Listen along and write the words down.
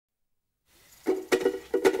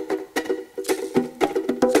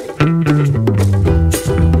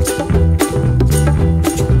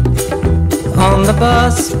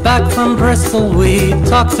us back from Bristol. We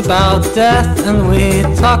talked about death and we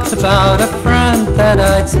talked about a friend that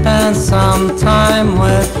I'd spend some time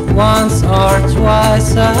with once or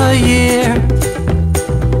twice a year.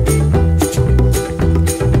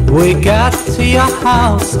 We got to your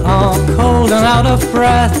house all cold and out of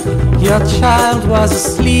breath. Your child was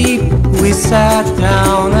asleep. We sat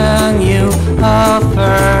down and you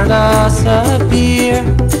offered us a beer.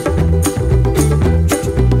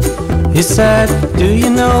 You said, do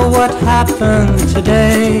you know what happened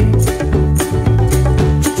today?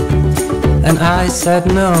 And I said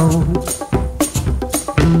no.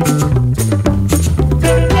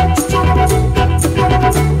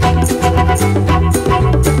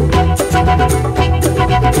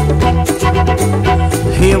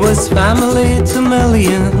 He was family to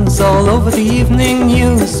millions all over the evening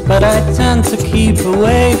news, but I tend to keep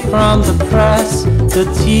away from the press, the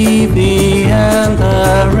TV and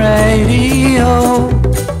the radio.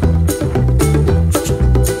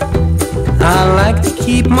 I like to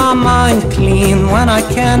keep my mind clean. When I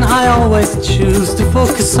can, I always choose to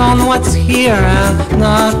focus on what's here and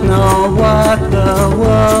not know what the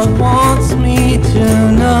world wants me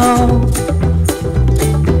to know.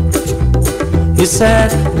 You said,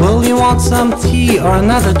 will you want some tea or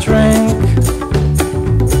another drink?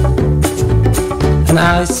 And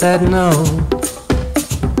I said no.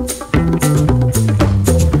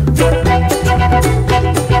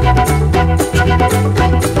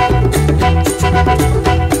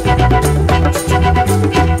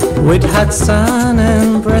 We'd had sun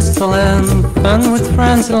in Bristol and fun with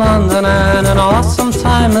friends in London, and an awesome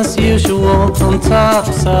time as usual on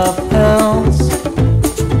tops of hills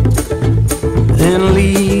in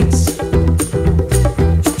Leeds.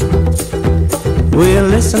 We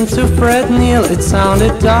listened to Fred Neil, it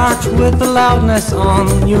sounded dark with the loudness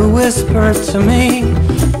on. You whispered to me,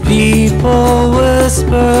 people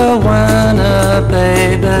whisper when a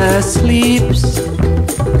baby sleeps.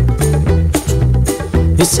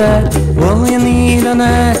 You said, will you need an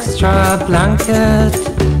extra blanket?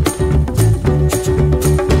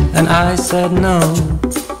 And I said no.